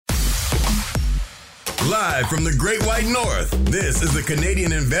Live from the Great White North, this is the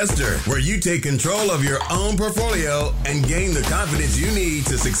Canadian Investor, where you take control of your own portfolio and gain the confidence you need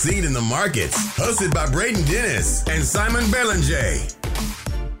to succeed in the markets. Hosted by Braden Dennis and Simon Belanger.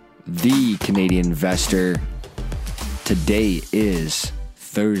 The Canadian Investor. Today is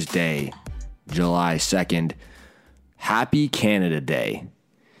Thursday, July 2nd. Happy Canada Day.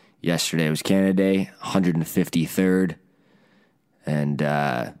 Yesterday was Canada Day, 153rd. And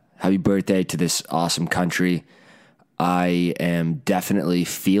happy birthday to this awesome country. I am definitely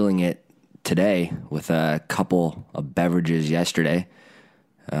feeling it today with a couple of beverages yesterday.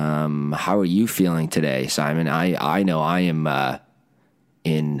 How are you feeling today, Simon? I know I am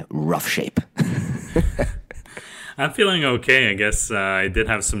in rough shape. I'm feeling okay. I guess I did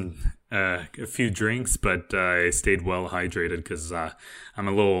have a few drinks, but I stayed well hydrated because I'm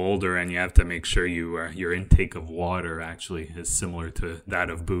a little older, and you have to make sure your intake of water actually is similar to that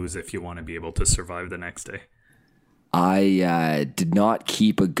of booze if you want to be able to survive the next day. I did not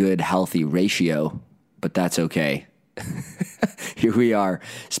keep a good, healthy ratio, but that's okay. Here we are.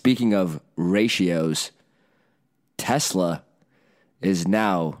 Speaking of ratios, Tesla is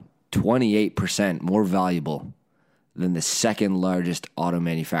now 28% more valuable than the second largest auto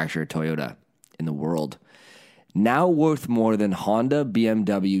manufacturer, Toyota, in the world. Now worth more than Honda,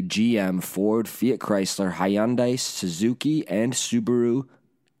 BMW, GM, Ford, Fiat Chrysler, Hyundai, Suzuki, and Subaru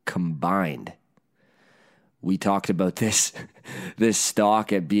combined. We talked about this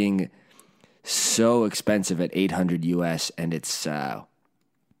stock at being so expensive at $800 US, and it's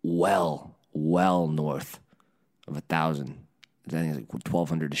well north of 1,000. I think it's like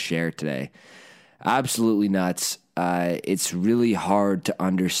 $1,200 a share today. Absolutely nuts. It's really hard to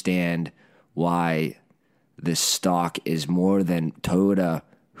understand why this stock is more than Toyota,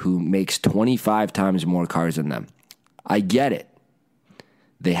 who makes 25 times more cars than them. I get it.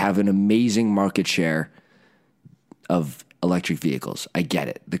 They have an amazing market share of electric vehicles. I get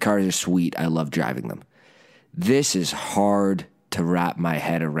it. The cars are sweet. I love driving them. This is hard to wrap my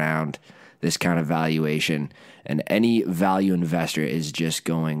head around, this kind of valuation. And any value investor is just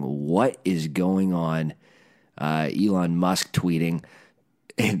going, what is going on? Elon Musk tweeting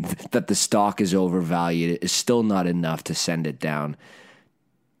that the stock is overvalued is still not enough to send it down.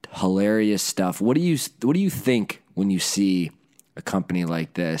 Hilarious stuff. What do you think when you see a company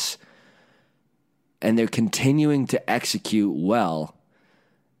like this and they're continuing to execute well,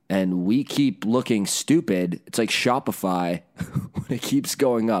 and we keep looking stupid? It's like Shopify when it keeps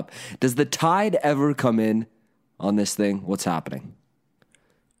going up. Does the tide ever come in on this thing? What's happening?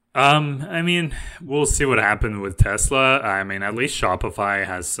 I mean, we'll see what happened with Tesla. I mean, at least Shopify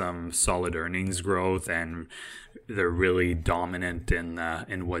has some solid earnings growth, and they're really dominant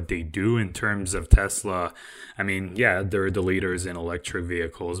in what they do. In terms of Tesla, I mean, yeah, they're the leaders in electric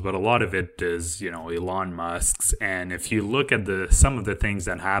vehicles, but a lot of it is, Elon Musk's. And if you look at some of the things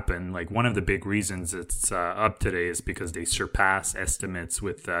that happen, like one of the big reasons it's up today is because they surpass estimates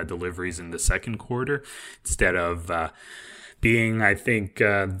with deliveries in the second quarter instead of being, I think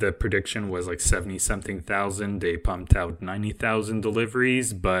the prediction was like 70-something thousand. They pumped out 90,000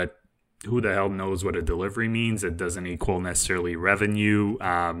 deliveries, but who the hell knows what a delivery means? It doesn't equal necessarily revenue.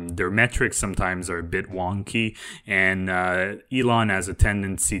 Their metrics sometimes are a bit wonky, and Elon has a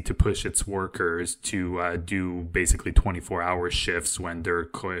tendency to push its workers to do basically 24-hour shifts when they're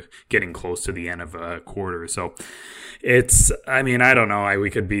getting close to the end of a quarter. So I don't know.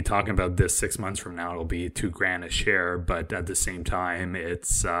 We could be talking about this 6 months from now. It'll be $2,000 a share, but at the same time,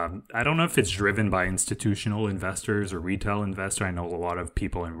 it's I don't know if it's driven by institutional investors or retail investors. I know a lot of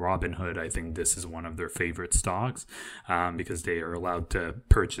people in Robinhood, I think this is one of their favorite stocks because they are allowed to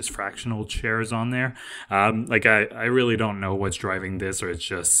purchase fractional shares on there. I really don't know what's driving this, or it's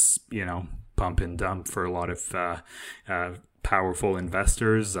just, pump and dump for a lot of powerful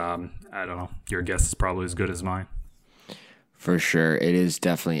investors. I don't know. Your guess is probably as good as mine. For sure. It is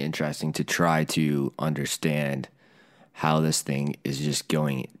definitely interesting to try to understand how this thing is just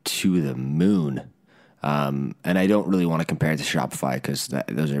going to the moon. And I don't really want to compare it to Shopify because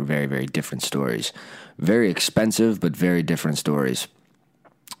those are very, very different stories. Very expensive, but very different stories.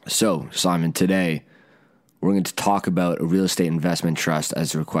 So, Simon, today we're going to talk about a real estate investment trust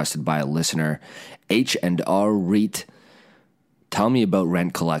as requested by a listener, H&R Reit. Tell me about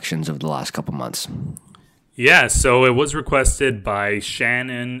rent collections over the last couple months. Yeah, so it was requested by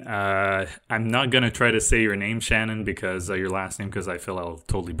Shannon. I'm not going to try to say your name, Shannon, because your last name, because I feel I'll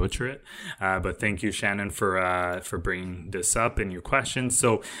totally butcher it. But thank you, Shannon, for bringing this up in your question.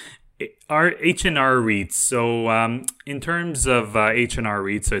 So Our H&R Reit. So in terms of H&R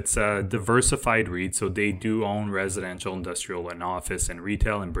Reit, so it's a diversified REIT. So they do own residential, industrial, and office and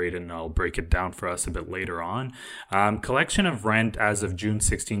retail. And Braden will break it down for us a bit later on. Collection of rent as of June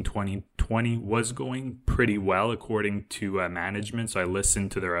 16, 2020 was going pretty well according to management. So I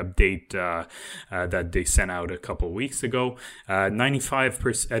listened to their update that they sent out a couple of weeks ago.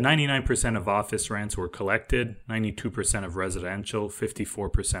 99% of office rents were collected, 92% of residential,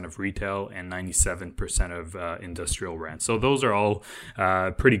 54% of retail, and 97% of industrial rent. So those are all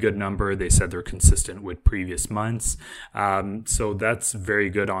pretty good number. They said they're consistent with previous months. So that's very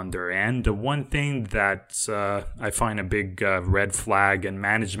good on their end. The one thing that I find a big red flag, and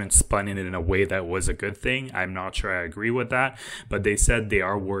management spun it in a way that was a good thing. I'm not sure I agree with that, but they said they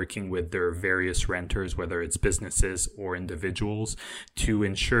are working with their various renters, whether it's businesses or individuals, to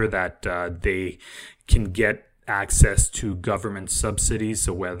ensure that they can get access to government subsidies.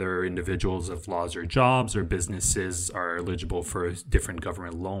 So whether individuals have lost their jobs or businesses are eligible for different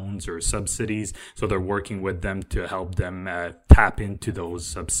government loans or subsidies. So they're working with them to help them tap into those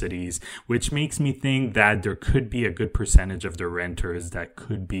subsidies, which makes me think that there could be a good percentage of the renters that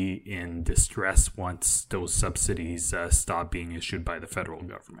could be in distress once those subsidies stop being issued by the federal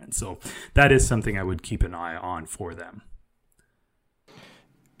government. So that is something I would keep an eye on for them.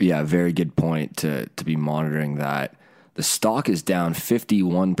 Yeah, very good point to be monitoring that. The stock is down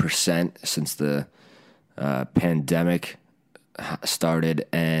 51% since the pandemic started,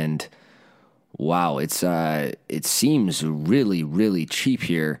 and wow, it seems really, really cheap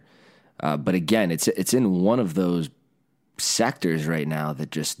here. But again, it's in one of those sectors right now that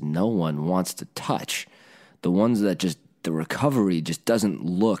just no one wants to touch. The ones that just the recovery just doesn't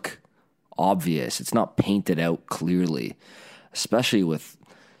look obvious. It's not painted out clearly, especially with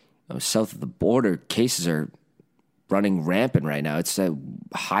south of the border, cases are running rampant right now. It's the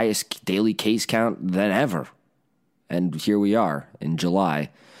highest daily case count than ever. And here we are in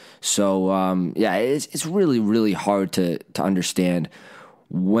July. So, it's really, really hard to understand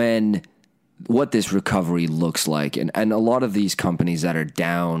what this recovery looks like. And a lot of these companies that are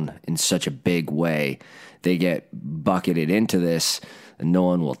down in such a big way, they get bucketed into this and no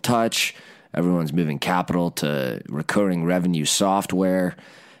one will touch. Everyone's moving capital to recurring revenue software.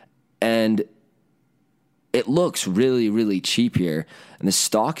 And it looks really, really cheap here. And the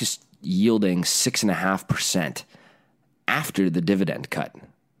stock is yielding 6.5% after the dividend cut.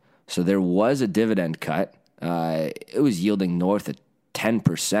 So there was a dividend cut. It was yielding north of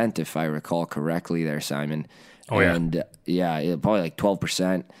 10%, if I recall correctly there, Simon. Oh, yeah. And probably like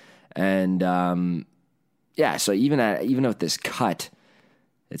 12%. And so even with this cut,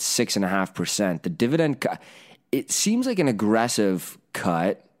 it's 6.5%. The dividend cut, it seems like an aggressive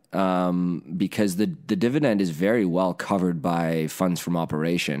cut. Because the dividend is very well covered by funds from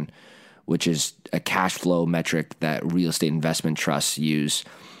operation, which is a cash flow metric that real estate investment trusts use.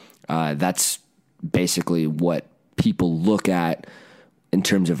 That's basically what people look at in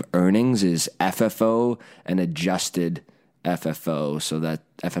terms of earnings is FFO and adjusted FFO. So that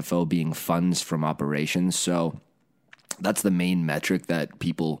FFO being funds from operations. So that's the main metric that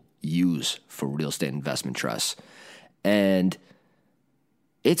people use for real estate investment trusts. And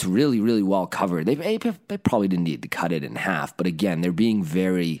it's really, really well covered. They probably didn't need to cut it in half, but again, they're being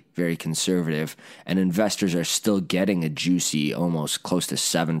very, very conservative, and investors are still getting a juicy, almost close to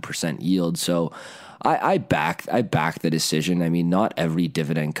 7% yield. So I back the decision. I mean, not every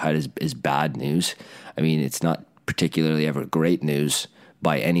dividend cut is bad news. I mean, it's not particularly ever great news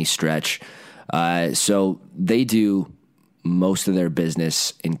by any stretch. So they do most of their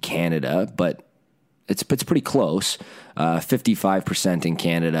business in Canada, but it's pretty close. 55% in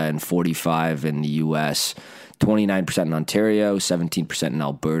Canada and 45% in the U.S., 29% in Ontario, 17% in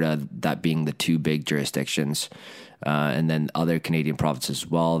Alberta, that being the two big jurisdictions. And then other Canadian provinces as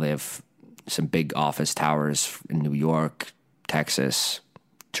well. They have some big office towers in New York, Texas,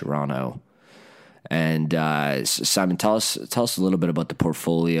 Toronto. And Simon, tell us a little bit about the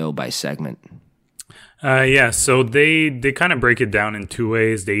portfolio by segment. So they kind of break it down in two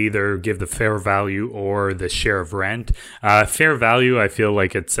ways. They either give the fair value or the share of rent. Fair value, I feel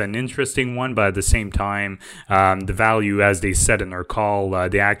like it's an interesting one, but at the same time, the value, as they said in their call,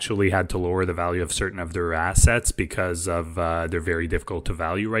 they actually had to lower the value of certain of their assets because of they're very difficult to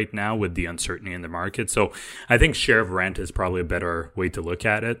value right now with the uncertainty in the market. So I think share of rent is probably a better way to look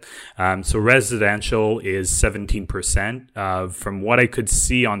at it. So residential is 17%. From what I could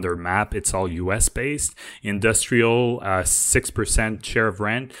see on their map, it's all U.S. based. Industrial, 6% share of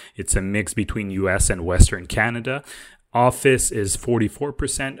rent. It's a mix between U.S. and Western Canada. Office is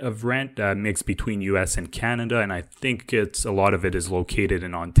 44% of rent, mixed between US and Canada, and I think a lot of it is located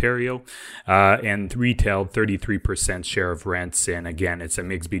in Ontario. And retail, 33% share of rents, and again, it's a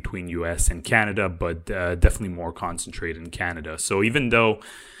mix between US and Canada, but definitely more concentrated in Canada. So even though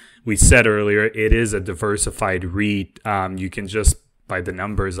we said earlier it is a diversified REIT, you can just, by the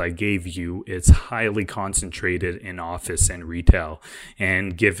numbers I gave you, it's highly concentrated in office and retail.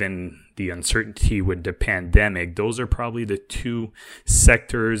 And given the uncertainty with the pandemic, those are probably the two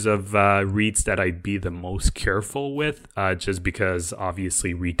sectors of REITs that I'd be the most careful with, just because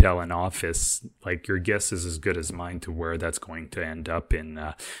obviously retail and office, like, your guess is as good as mine to where that's going to end up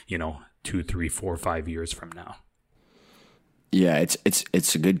in, 2, 3, 4, 5 years from now. Yeah,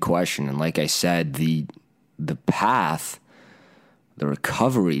 it's a good question. And like I said, the path, the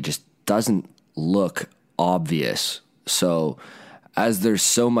recovery just doesn't look obvious. So as there's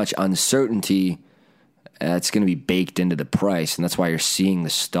so much uncertainty, that's going to be baked into the price. And that's why you're seeing the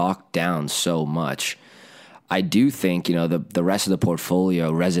stock down so much. I do think, the rest of the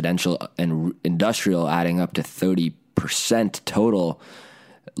portfolio, residential and industrial, adding up to 30% total,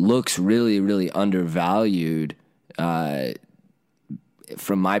 looks really, really undervalued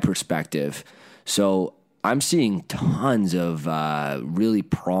from my perspective. So I'm seeing tons of really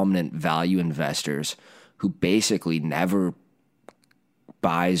prominent value investors who basically never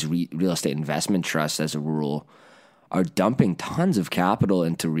buys real estate investment trusts as a rule, are dumping tons of capital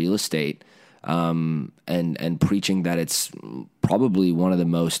into real estate, and preaching that it's probably one of the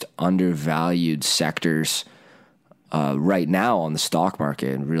most undervalued sectors right now on the stock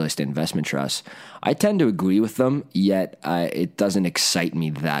market and real estate investment trusts. I tend to agree with them, yet it doesn't excite me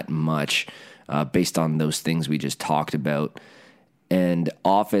that much based on those things we just talked about. And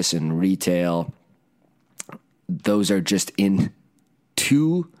office and retail, those are just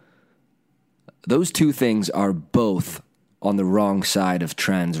those two things are both on the wrong side of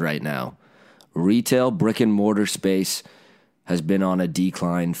trends right now. Retail, brick and mortar space has been on a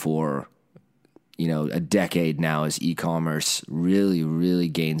decline for a decade now as e-commerce really, really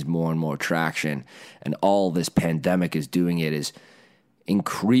gains more and more traction. And all this pandemic is doing is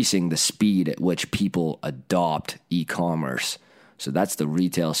increasing the speed at which people adopt e-commerce. So that's the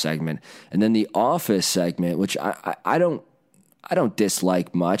retail segment. And then the office segment, which I don't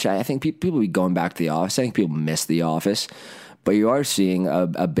dislike much. I think people be going back to the office. I think people miss the office. But you are seeing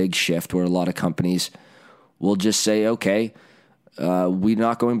a big shift where a lot of companies will just say, okay, we're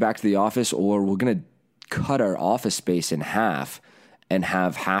not going back to the office, or we're going to cut our office space in half and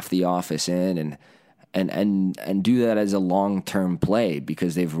have half the office in and do that as a long-term play,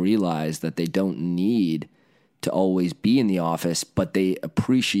 because they've realized that they don't need to always be in the office, but they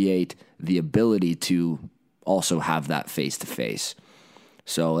appreciate the ability to also have that face-to-face.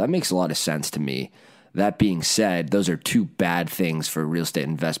 So that makes a lot of sense to me. That being said, those are two bad things for real estate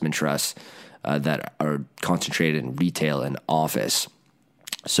investment trusts that are concentrated in retail and office.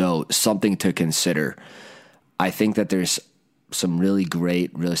 So something to consider. I think that there's some really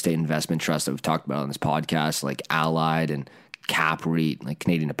great real estate investment trusts that we've talked about on this podcast, like Allied and Cap REIT, like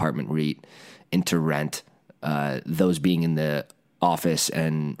Canadian Apartment REIT, InterRent, those being in the office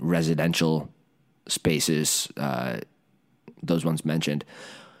and residential spaces, those ones mentioned.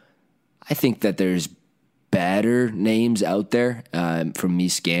 I think that there's better names out there. From me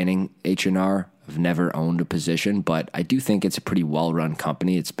scanning H&R, I've never owned a position, but I do think it's a pretty well-run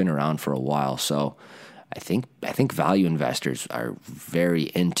company. It's been around for a while, so I think value investors are very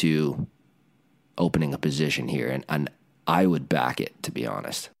into opening a position here, and I would back it, to be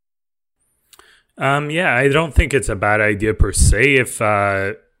honest. Yeah, I don't think it's a bad idea per se. If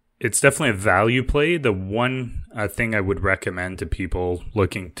it's definitely a value play. The one thing I would recommend to people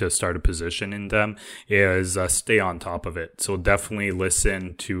looking to start a position in them is stay on top of it. So definitely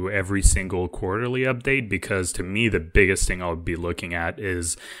listen to every single quarterly update, because to me, the biggest thing I would be looking at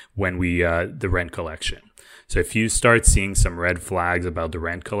is when the rent collection. So if you start seeing some red flags about the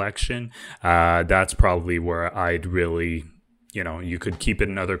rent collection, that's probably where I'd really, you could keep it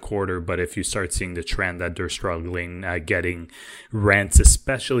another quarter, but if you start seeing the trend that they're struggling getting rents,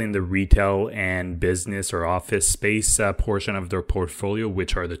 especially in the retail and business or office space portion of their portfolio,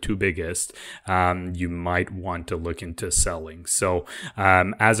 which are the two biggest, you might want to look into selling. So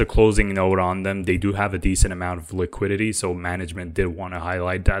as a closing note on them, they do have a decent amount of liquidity. So management did want to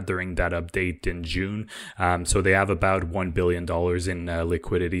highlight that during that update in June. So they have about $1 billion in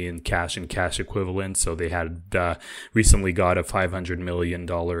liquidity in cash and cash equivalents. So they had recently got a $500 million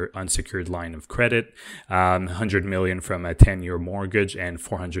unsecured line of credit, $100 million from a 10-year mortgage, and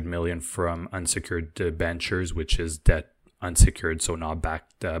 $400 million from unsecured debentures, which is debt unsecured, so not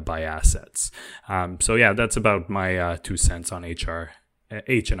backed by assets. So yeah, that's about my 2 cents on H&R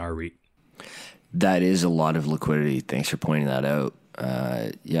Reit. That is a lot of liquidity. Thanks for pointing that out.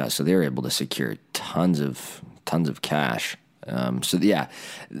 Yeah, so they're able to secure tons of cash. So yeah,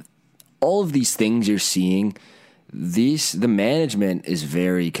 all of these things you're seeing, the management is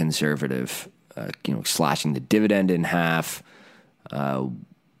very conservative. Slashing the dividend in half, grabbing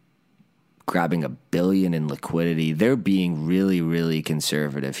 $1 billion in liquidity. They're being really, really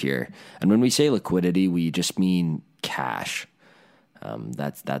conservative here. And when we say liquidity, we just mean cash.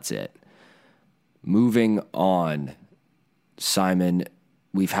 That's it. Moving on, Simon,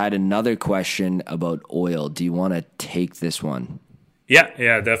 we've had another question about oil. Do you want to take this one?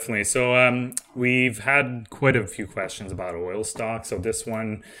 Yeah, definitely. So we've had quite a few questions about oil stocks. So this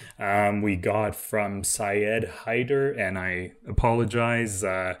one we got from Syed Haider, and I apologize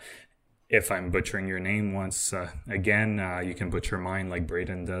if I'm butchering your name once again. You can butcher mine like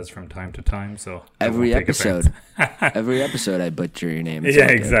Braden does from time to time. So every episode I butcher your name. It's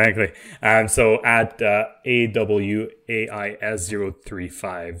exactly. So at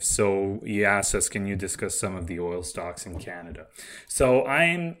AWAIS035. So he asked us, can you discuss some of the oil stocks in Canada? So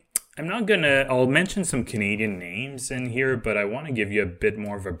I'll mention some Canadian names in here, but I want to give you a bit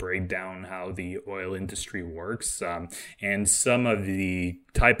more of a breakdown how the oil industry works, and some of the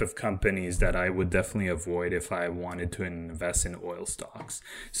type of companies that I would definitely avoid if I wanted to invest in oil stocks.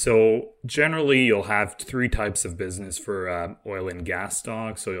 So generally, you'll have 3 types of business for oil and gas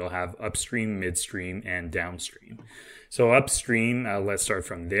stocks. So you'll have upstream, midstream, and downstream. So upstream, let's start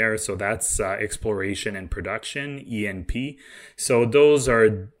from there. So that's exploration and production, E&P. So those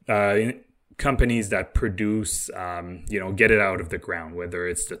are companies that produce, get it out of the ground, whether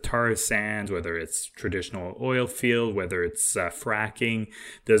it's the tar sands, whether it's traditional oil field, whether it's fracking,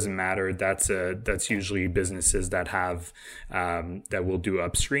 doesn't matter. That's usually businesses that have that will do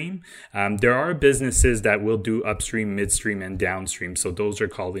upstream. There are businesses that will do upstream, midstream, and downstream. So those are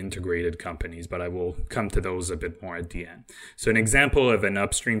called integrated companies, but I will come to those a bit more at the end. So an example of an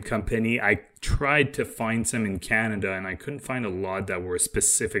upstream company, I tried to find some in Canada, and I couldn't find a lot that were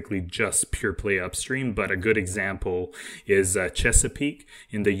specifically just pure play upstream, but a good example is Chesapeake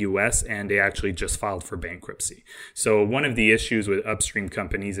in the US, and they actually just filed for bankruptcy. So one of the issues with upstream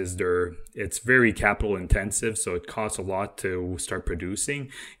companies is it's very capital intensive, so it costs a lot to start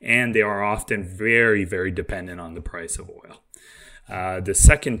producing, and they are often very, very dependent on the price of oil. The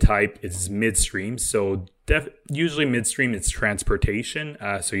second type is midstream. So usually midstream, it's transportation.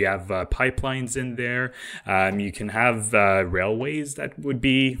 So you have pipelines in there. You can have railways that would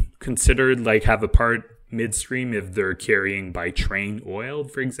be considered have a part midstream if they're carrying by train oil,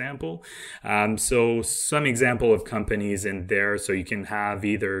 for example. So some example of companies in there. So you can have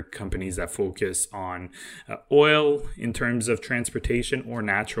either companies that focus on oil in terms of transportation or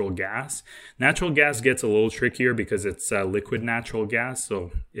natural gas. Natural gas gets a little trickier because it's liquid natural gas.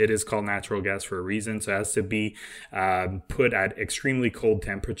 So it is called natural gas for a reason. So it has to be put at extremely cold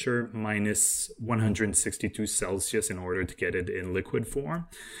temperature, minus 162 Celsius, in order to get it in liquid form.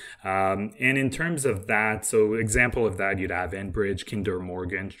 And in terms of that, so example of that, you'd have Enbridge, Kinder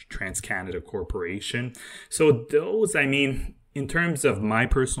Morgan, TransCanada Corporation. So those, in terms of my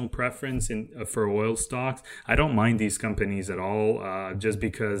personal preference for oil stocks, I don't mind these companies at all, just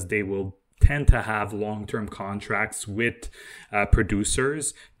because they will tend to have long-term contracts with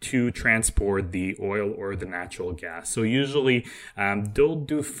producers to transport the oil or the natural gas. So usually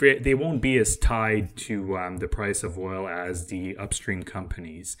they won't be as tied to the price of oil as the upstream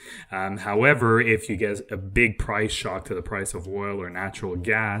companies. However, if you get a big price shock to the price of oil or natural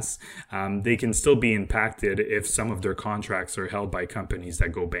gas, they can still be impacted if some of their contracts are held by companies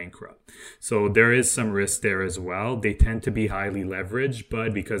that go bankrupt. So there is some risk there as well. They tend to be highly leveraged,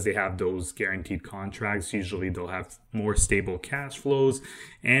 but because they have those guaranteed contracts, usually they'll have more stable cash flows,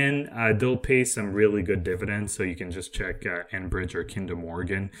 and they'll pay some really good dividends. So you can just check Enbridge or Kinder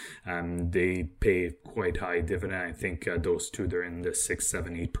Morgan. They pay quite high dividend. I think those two, they're in the 6,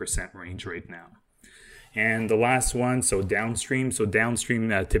 7, 8% range right now. And the last one, so downstream. So downstream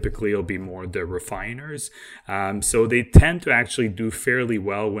typically will be more the refiners. So they tend to actually do fairly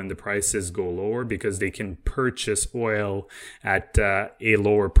well when the prices go lower because they can purchase oil at a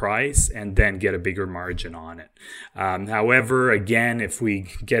lower price and then get a bigger margin on it. However, again, if we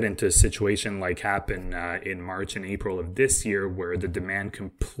get into a situation like happened in March and April of this year where the demand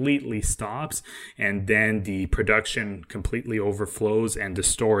completely stops and then the production completely overflows and the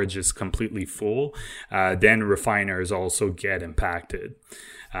storage is completely full, then refiners also get impacted.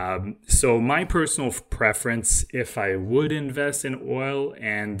 So my personal preference, if I would invest in oil,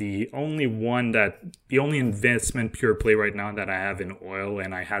 and the only investment pure play right now that I have in oil,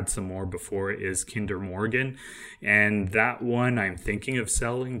 and I had some more before, is Kinder Morgan. And that one I'm thinking of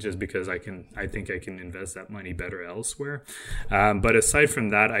selling just because I think I can invest that money better elsewhere. But aside from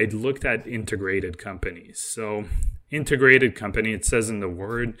that, I looked at integrated companies. So integrated company, it says in the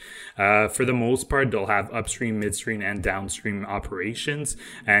word, for the most part, they'll have upstream, midstream, and downstream operations,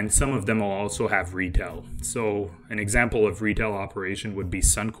 and some of them will also have retail. So an example of retail operation would be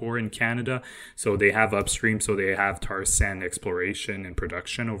Suncor in Canada. So they have upstream, so they have tar sand exploration and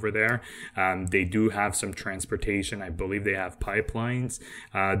production over there. They do have some transportation. I believe they have pipelines.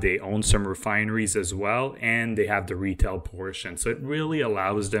 They own some refineries as well, and they have the retail portion. So it really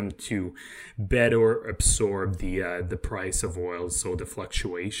allows them to better absorb the price of oil, so the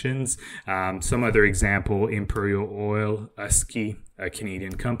fluctuations. Some other example, Imperial Oil, Husky, a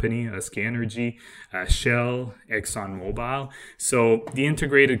Canadian company, Husky Energy, Shell, ExxonMobil. So the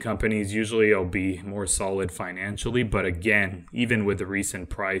integrated companies usually will be more solid financially, but again, even with the recent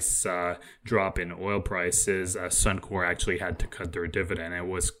price drop in oil prices, Suncor actually had to cut their dividend. It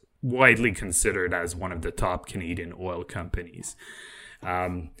was widely considered as one of the top Canadian oil companies.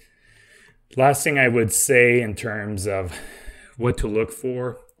 Last thing I would say in terms of what to look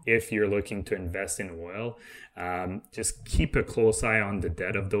for if you're looking to invest in oil, just keep a close eye on the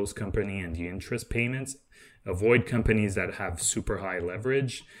debt of those companies and the interest payments. Avoid companies that have super high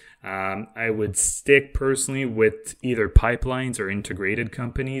leverage. I would stick personally with either pipelines or integrated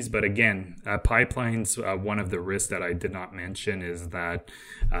companies. But again, pipelines, one of the risks that I did not mention is that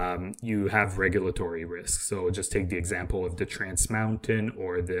you have regulatory risks. So just take the example of the Trans Mountain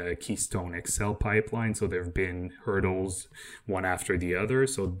or the Keystone XL pipeline. So there have been hurdles one after the other.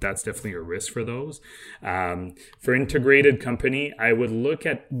 So that's definitely a risk for those. For integrated company, I would look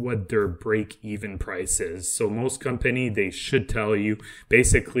at what their break-even price is. So most company, they should tell you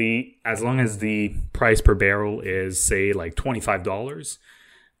basically, as long as the price per barrel is, say, like $25,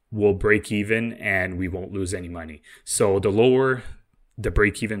 we'll break even and we won't lose any money. So the lower the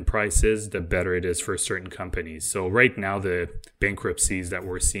break-even price is, the better it is for certain companies. So right now, the bankruptcies that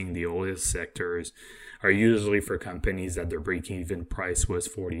we're seeing in the oil sectors are usually for companies that their break-even price was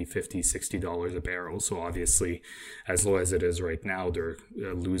 $40, $50, $60 a barrel. So obviously, as low as it is right now, they're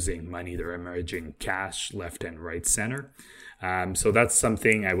losing money. They're emerging cash left and right center. So that's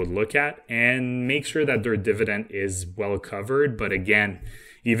something I would look at, and make sure that their dividend is well covered. But again,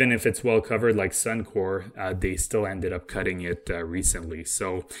 even if it's well covered like Suncor, they still ended up cutting it recently.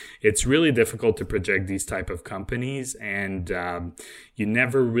 So it's really difficult to project these type of companies, and you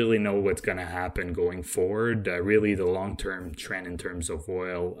never really know what's going to happen going forward. Really, the long-term trend in terms of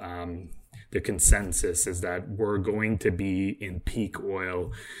oil, the consensus is that we're going to be in peak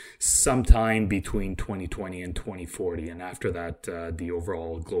oil sometime between 2020 and 2040. And after that, the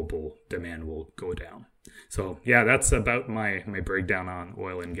overall global demand will go down. So, yeah, that's about my breakdown on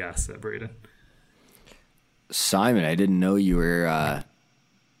oil and gas, Braden. Simon, I didn't know you were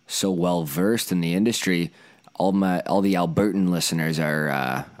so well versed in the industry. All the Albertan listeners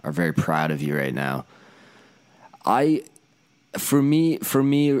are very proud of you right now. For me,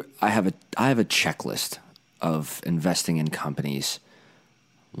 I have a checklist of investing in companies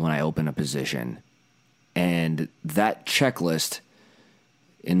when I open a position, and that checklist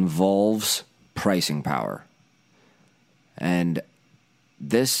involves pricing power. And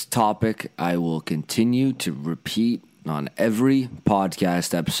this topic I will continue to repeat on every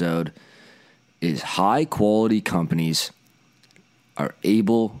podcast episode is high quality companies are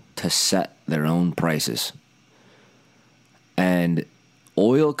able to set their own prices. And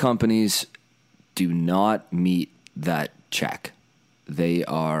oil companies do not meet that check. They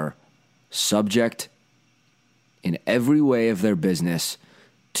are subject in every way of their business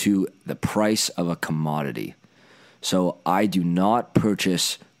to the price of a commodity. So I do not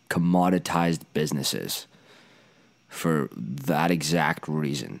purchase commoditized businesses for that exact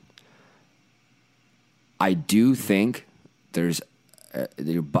reason. I do think there's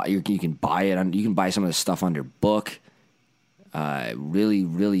you can buy it. You can buy some of the stuff under book. Really,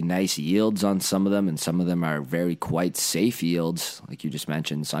 really nice yields on some of them, and some of them are very quite safe yields, like you just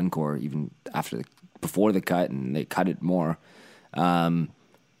mentioned, Suncor, even before the cut, and they cut it more.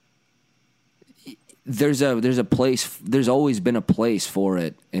 There's a place. There's always been a place for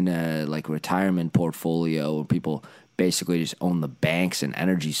it in a retirement portfolio where people basically just own the banks and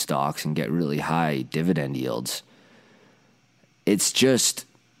energy stocks and get really high dividend yields. It's just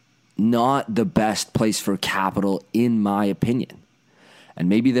not the best place for capital, in my opinion. And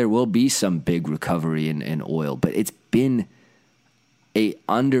maybe there will be some big recovery in oil, but it's been a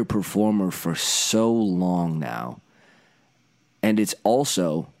underperformer for so long now. And it's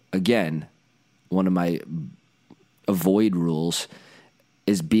also, again, one of my avoid rules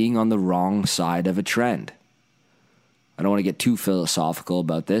is being on the wrong side of a trend. I don't want to get too philosophical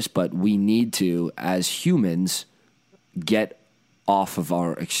about this, but we need to, as humans, get off of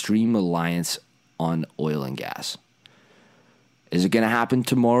our extreme reliance on oil and gas. Is it going to happen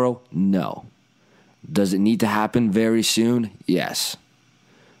tomorrow? No. Does it need to happen very soon? Yes.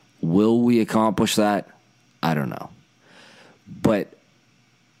 Will we accomplish that? I don't know. But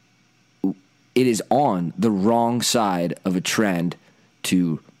it is on the wrong side of a trend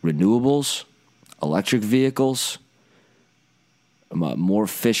to renewables, electric vehicles, more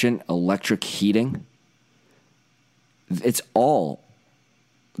efficient electric heating. It's all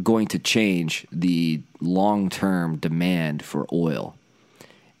going to change the long-term demand for oil.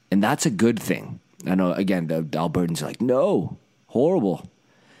 And that's a good thing. I know, again, the Albertans are like, no, horrible.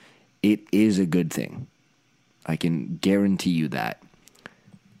 It is a good thing. I can guarantee you that.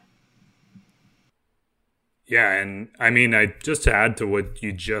 Yeah, and I mean, just to add to what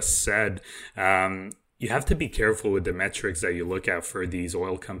you just said, you have to be careful with the metrics that you look at for these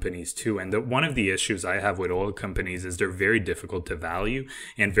oil companies too. And one of the issues I have with oil companies is they're very difficult to value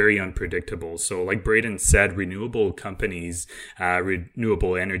and very unpredictable. So like Braden said, renewable companies,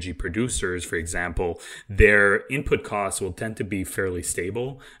 renewable energy producers, for example, their input costs will tend to be fairly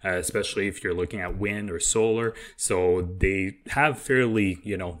stable, especially if you're looking at wind or solar. So they have fairly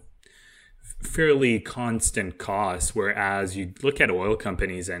constant costs, whereas you look at oil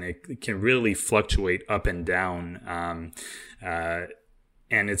companies and it can really fluctuate up and down.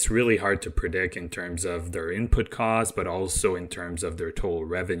 And it's really hard to predict in terms of their input costs, but also in terms of their total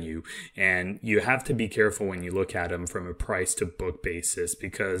revenue. And you have to be careful when you look at them from a price to book basis,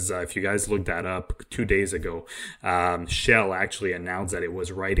 because if you guys looked that up 2 days ago, Shell actually announced that it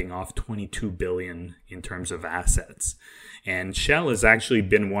was writing off $22 billion in terms of assets. And Shell has actually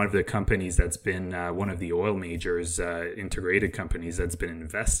been one of the companies that's been one of the oil majors, integrated companies that's been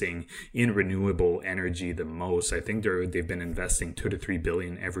investing in renewable energy the most. I think they've been investing $2 to $3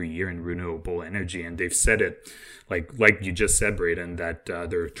 billion every year in renewable energy, and they've said it like you just said, Braden, that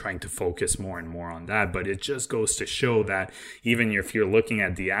they're trying to focus more and more on that. But it just goes to show that even if you're looking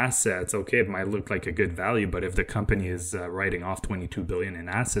at the assets, okay, it might look like a good value, but if the company is writing off $22 billion in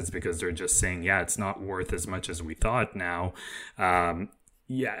assets because they're just saying, yeah, it's not worth as much as we thought now.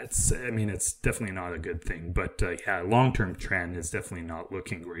 It's definitely not a good thing. But long-term trend is definitely not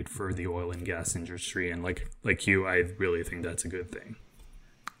looking great for the oil and gas industry. And like you, I really think that's a good thing.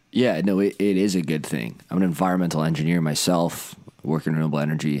 Yeah, no, it is a good thing. I'm an environmental engineer myself, work in renewable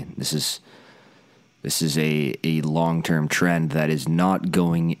energy. This is a long-term trend that is not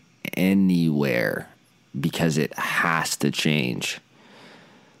going anywhere because it has to change.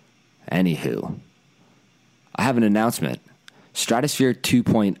 Anywho, I have an announcement. Stratosphere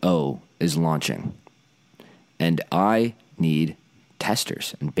 2.0 is launching, and I need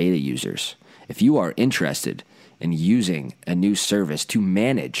testers and beta users. If you are interested in using a new service to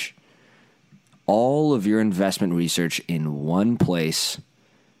manage all of your investment research in one place,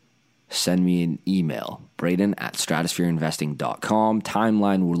 send me an email, Braden@stratosphereinvesting.com.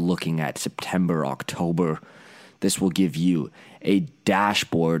 Timeline, we're looking at September, October. This will give you a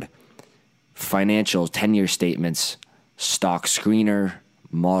dashboard, financials, 10-year statements, stock screener,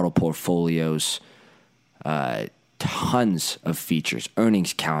 model portfolios, tons of features,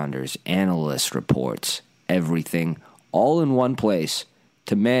 earnings calendars, analyst reports, everything all in one place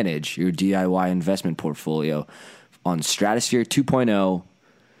to manage your DIY investment portfolio on Stratosphere 2.0.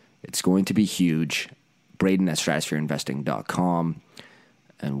 It's going to be huge. Braden@stratosphereinvesting.com,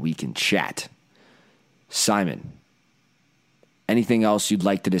 and we can chat. Simon, anything else you'd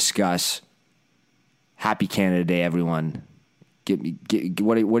like to discuss? Happy Canada Day, everyone.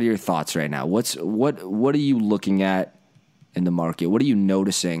 What are your thoughts right now? What are you looking at in the market? What are you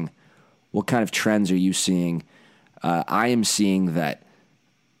noticing? What kind of trends are you seeing? I am seeing that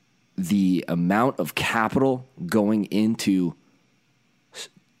the amount of capital going into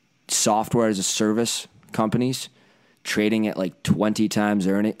software as a service companies trading at like 20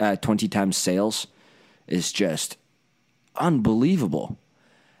 times sales is just unbelievable.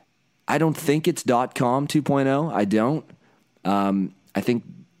 I don't think it's .com 2.0. I don't. I think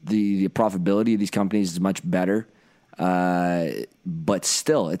the profitability of these companies is much better. But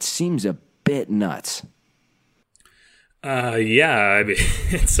still, it seems a bit nuts. Yeah, I mean,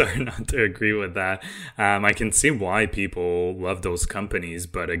 it's hard not to agree with that. I can see why people love those companies,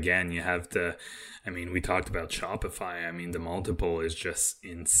 but again, you have to. I mean, we talked about Shopify. I mean, the multiple is just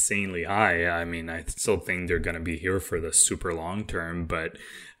insanely high. I mean, I still think they're going to be here for the super long term, but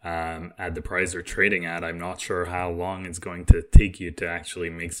at the price they're trading at, I'm not sure how long it's going to take you to actually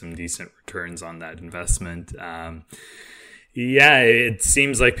make some decent returns on that investment. Yeah, it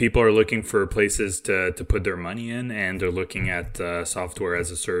seems like people are looking for places to put their money in, and they're looking at software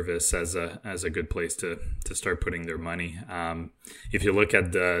as a service as a good place to start putting their money. If you look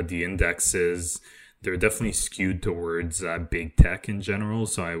at the indexes, they're definitely skewed towards big tech in general.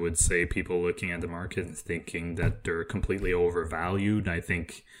 So I would say people looking at the market and thinking that they're completely overvalued. I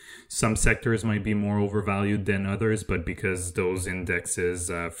think some sectors might be more overvalued than others, but because those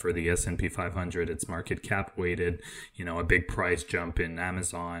indexes for the S&P 500, it's market cap weighted, a big price jump in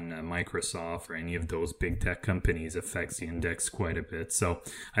Amazon, Microsoft, or any of those big tech companies affects the index quite a bit. So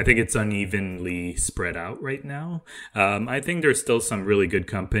I think it's unevenly spread out right now. I think there's still some really good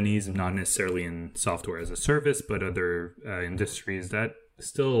companies, not necessarily in software as a service, but other industries that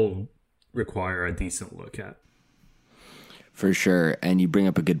still require a decent look at. For sure. And you bring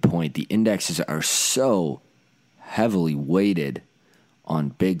up a good point. The indexes are so heavily weighted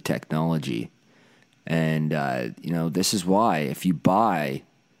on big technology. And, this is why if you buy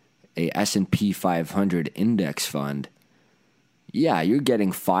a S&P 500 index fund, yeah, you're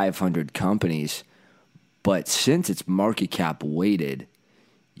getting 500 companies. But since it's market cap weighted,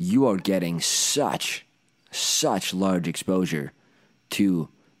 you are getting such large exposure to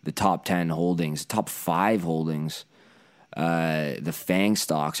the top 10 holdings, top 5 holdings. The FANG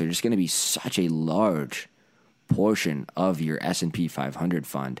stocks are just going to be such a large portion of your S&P 500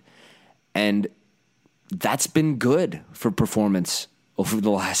 fund. And that's been good for performance over the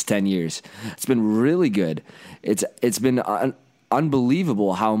last 10 years. It's been really good. It's been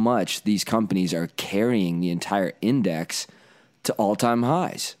unbelievable how much these companies are carrying the entire index to all-time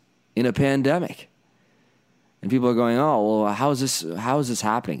highs in a pandemic. And people are going, oh, well, how is this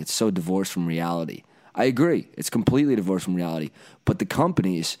happening? It's so divorced from reality. I agree. It's completely divorced from reality. But the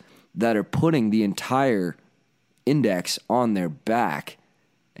companies that are putting the entire index on their back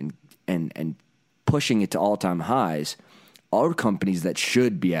and pushing it to all-time highs are companies that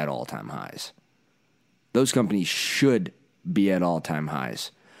should be at all-time highs. Those companies should be at all-time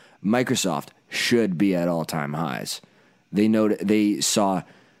highs. Microsoft should be at all-time highs. They saw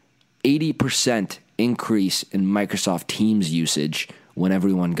 80% increase in Microsoft Teams usage when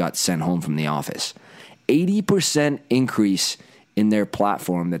everyone got sent home from the office. 80% increase in their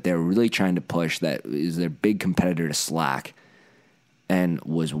platform that they're really trying to push, that is their big competitor to Slack, and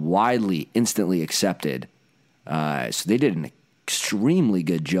was widely, instantly accepted. So they did an extremely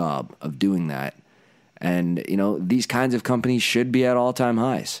good job of doing that. And, these kinds of companies should be at all-time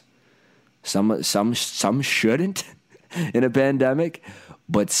highs. Some shouldn't in a pandemic,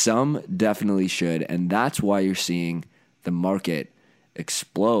 but some definitely should. And that's why you're seeing the market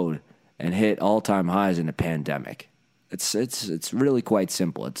explode and hit all-time highs in a pandemic. It's really quite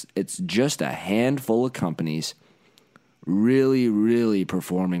simple. It's just a handful of companies really, really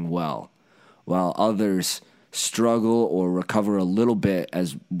performing well, while others struggle or recover a little bit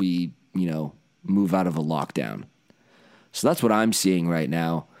as we, move out of a lockdown. So that's what I'm seeing right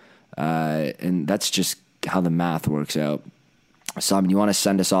now, and that's just how the math works out. Simon, you want to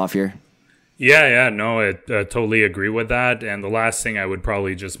send us off here? Yeah, no, I totally agree with that. And the last thing I would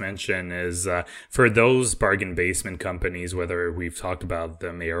probably just mention is for those bargain basement companies, whether we've talked about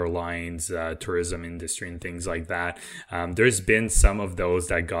them, airlines, tourism industry, and things like that, there's been some of those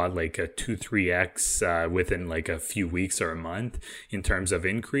that got like a 2-3x within like a few weeks or a month in terms of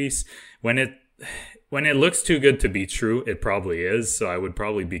increase. When it looks too good to be true, it probably is. So I would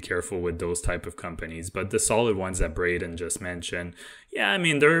probably be careful with those type of companies. But the solid ones that Braden just mentioned, yeah, I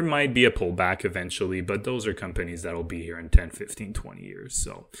mean, there might be a pullback eventually, but those are companies that'll be here in 10, 15, 20 years.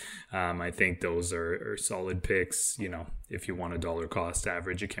 So I think those are solid picks. If you want a dollar cost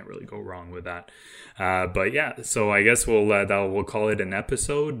average, you can't really go wrong with that. But yeah, so I guess we'll call it an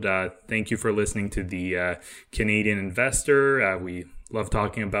episode. Thank you for listening to the Canadian Investor. We love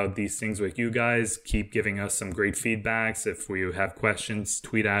talking about these things with you guys. Keep giving us some great feedbacks. If you have questions,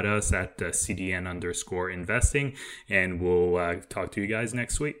 tweet at us at CDN_investing, and we'll talk to you guys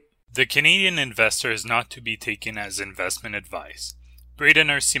next week. The Canadian Investor is not to be taken as investment advice. Braden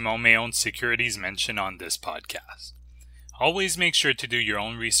or Simon may own securities mentioned on this podcast. Always make sure to do your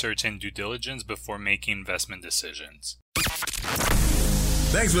own research and due diligence before making investment decisions.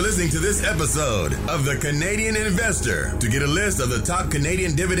 Thanks for listening to this episode of The Canadian Investor. To get a list of the top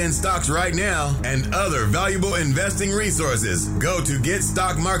Canadian dividend stocks right now and other valuable investing resources, go to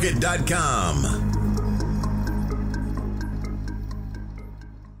getstockmarket.com.